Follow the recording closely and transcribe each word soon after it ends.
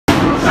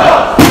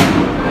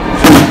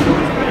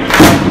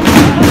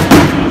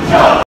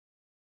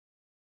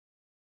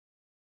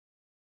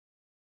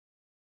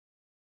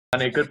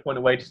Danny, a good point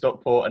away to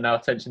Stockport, and now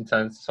attention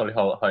turns to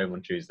Solihull at home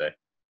on Tuesday.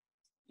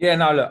 Yeah,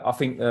 no, look, I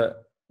think that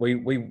we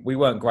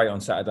weren't great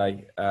on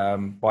Saturday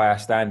by our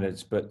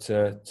standards, but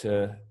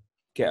to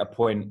get a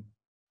point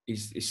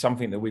is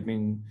something that we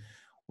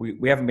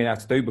haven't been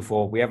able to do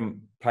before. We haven't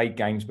played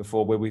games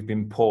before where we've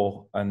been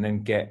poor and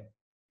then get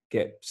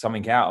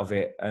something out of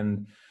it.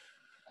 And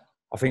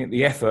I think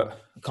the effort,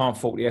 I can't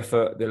fault the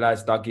effort. The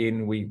lads dug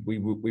in. We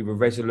were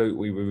resolute.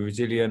 We were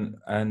resilient,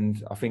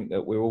 and I think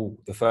that we're all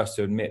the first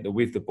to admit that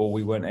with the ball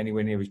we weren't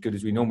anywhere near as good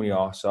as we normally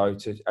are. So,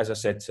 as I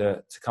said,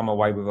 to come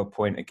away with a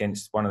point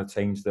against one of the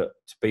teams that,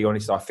 to be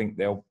honest, I think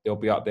they'll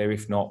be up there,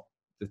 if not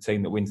the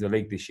team that wins the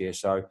league this year.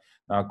 So,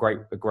 no,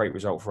 a great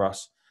result for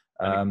us.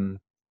 And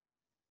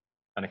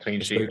a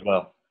clean sheet as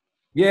well.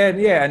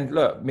 Yeah, and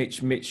look,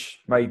 Mitch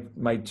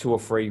made 2 or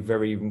 3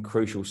 very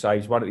crucial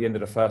saves. One at the end of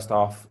the first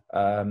half,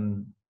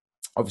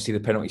 obviously the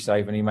penalty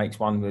save, and he makes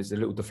one. There's a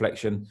little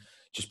deflection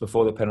just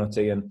before the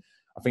penalty, and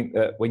I think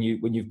that when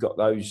you've got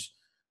those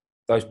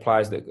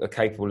players that are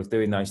capable of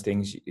doing those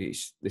things,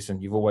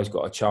 listen, you've always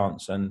got a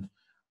chance, and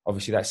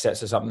obviously that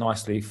sets us up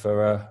nicely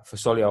for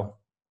Solihull.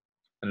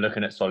 And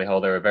looking at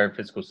Solihull, they're a very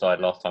physical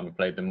side. Last time we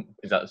played them,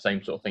 is that the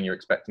same sort of thing you're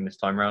expecting this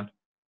time round?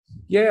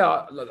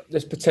 Yeah,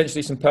 there's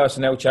potentially some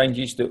personnel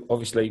changes that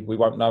obviously we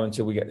won't know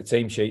until we get the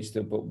team sheets,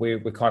 but we're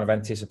kind of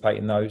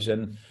anticipating those.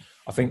 And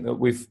I think that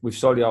with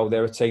Solihull,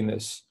 they're a team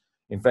that's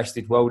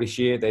invested well this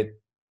year.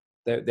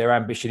 Their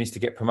ambition is to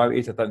get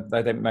promoted.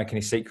 They don't make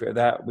any secret of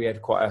that. We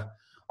had quite an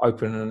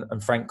open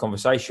and frank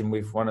conversation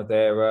with one of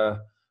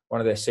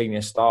their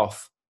senior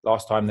staff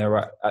last time they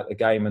were at the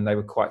game, and they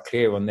were quite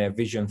clear on their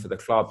vision for the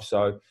club.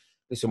 So,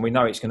 listen, we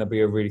know it's going to be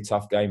a really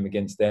tough game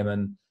against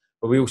them,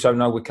 but we also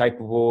know we're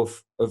capable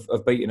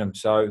of beating them.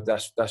 So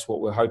that's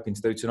what we're hoping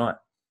to do tonight.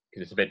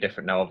 Because it's a bit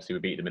different now. Obviously, we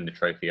beat them in the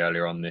trophy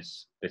earlier on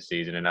this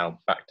season, and now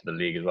back to the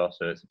league as well.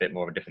 So it's a bit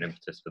more of a different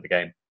impetus for the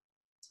game.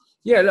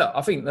 Yeah, look,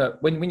 I think that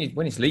when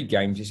it's league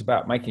games, it's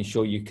about making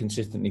sure you're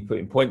consistently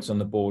putting points on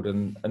the board.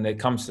 And there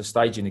comes the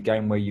stage in the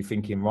game where you're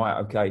thinking,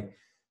 right, okay,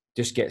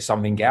 just get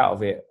something out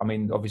of it. I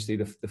mean, obviously,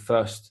 the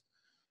first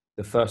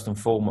and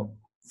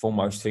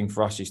foremost thing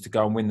for us is to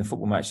go and win the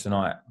football match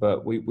tonight.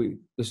 But we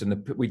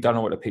don't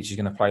know what the pitch is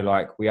going to play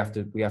like. We have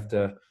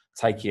to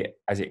take it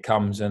as it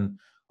comes. And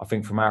I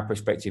think from our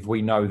perspective,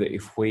 we know that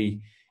if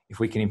we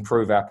can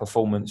improve our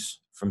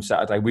performance from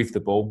Saturday with the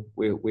ball,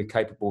 we're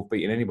capable of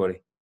beating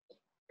anybody.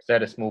 Because they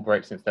had a small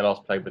break since they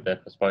last played with their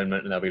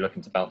postponement, and they'll be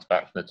looking to bounce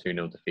back from the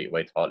 2-0 defeat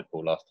away to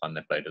Hartlepool last time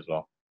they played as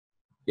well.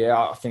 Yeah,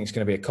 I think it's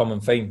going to be a common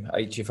theme,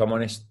 H, if I'm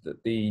honest, that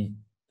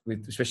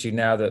especially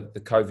now that the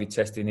COVID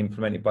testing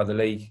implemented by the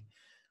league,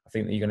 I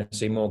think that you're going to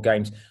see more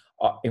games.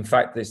 In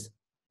fact,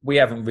 we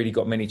haven't really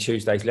got many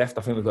Tuesdays left.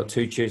 I think we've got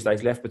 2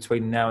 Tuesdays left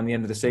between now and the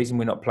end of the season.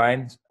 We're not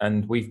playing,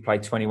 and we've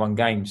played 21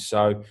 games.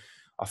 So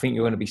I think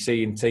you're going to be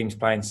seeing teams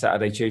playing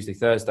Saturday, Tuesday,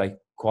 Thursday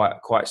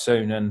quite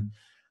soon. And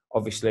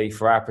obviously,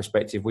 for our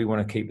perspective, we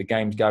want to keep the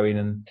games going,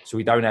 and so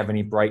we don't have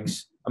any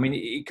breaks. I mean,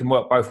 it can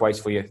work both ways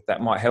for you.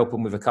 That might help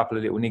them with a couple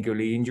of little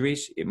niggly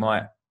injuries. It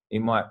might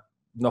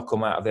knock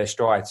them out of their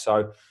stride.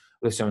 So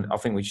listen, I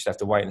think we just have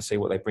to wait and see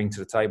what they bring to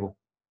the table.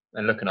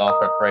 And looking at our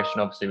preparation,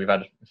 obviously we've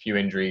had a few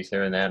injuries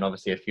here and there, and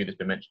obviously a few that's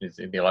been mentioned is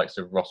the likes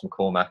of Ross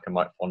McCormack and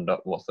Mike Fondop.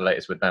 What's the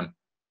latest with them?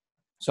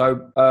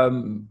 So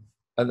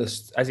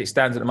as it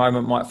stands at the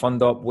moment, Mike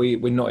Fondop,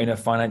 we're not in a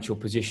financial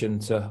position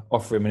to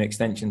offer him an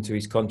extension to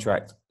his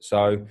contract.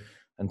 So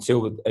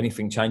until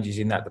anything changes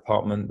in that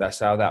department, that's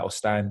how that will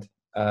stand.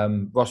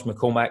 Ross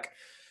McCormack,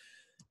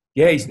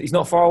 yeah, he's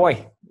not far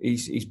away.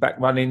 He's back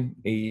running.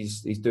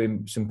 He's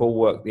doing some ball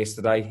work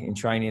yesterday in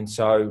training.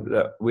 So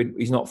look,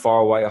 he's not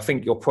far away. I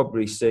think you'll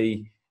probably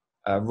see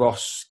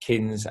Ross,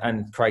 Kins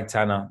and Craig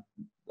Tanner.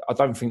 I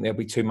don't think there'll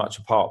be too much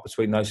apart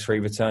between those 3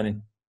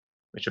 returning.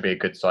 Which will be a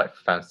good sight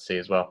for fans to see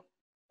as well.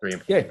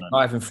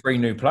 Not having 3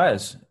 new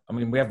players. I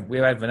mean, we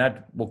haven't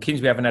had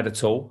Kins we haven't had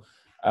at all.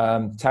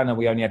 Tanner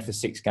we only had for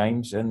 6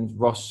 games, and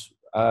Ross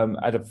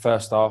had a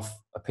first half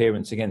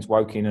appearance against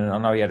Woking, and I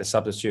know he had a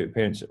substitute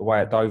appearance away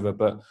at Dover,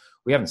 but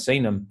we haven't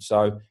seen them.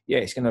 So yeah,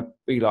 it's going to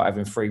be like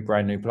having 3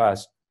 brand new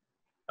players.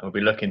 And we'll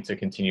be looking to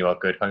continue our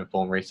good home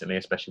form recently,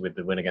 especially with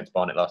the win against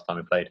Barnet last time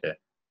we played here.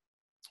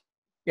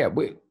 Yeah,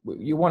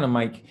 you want to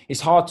make.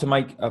 It's hard to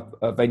make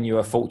a venue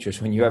a fortress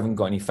when you haven't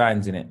got any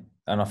fans in it,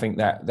 and I think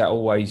that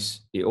always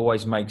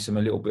makes them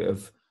a little bit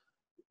of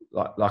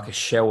like a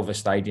shell of a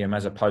stadium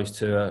as opposed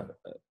to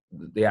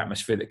the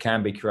atmosphere that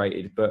can be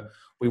created. But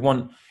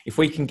if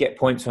we can get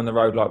points on the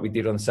road like we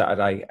did on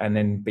Saturday and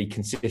then be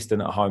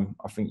consistent at home,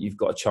 I think you've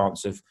got a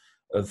chance of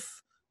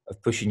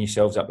pushing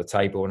yourselves up the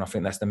table. And I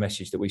think that's the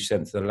message that we've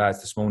sent to the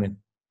lads this morning.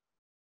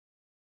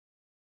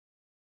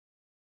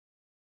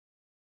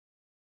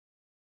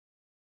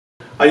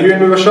 Are you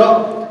in with a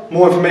shot?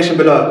 More information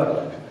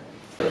below.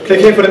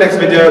 Click here for the next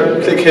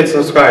video, click here to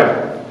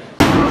subscribe.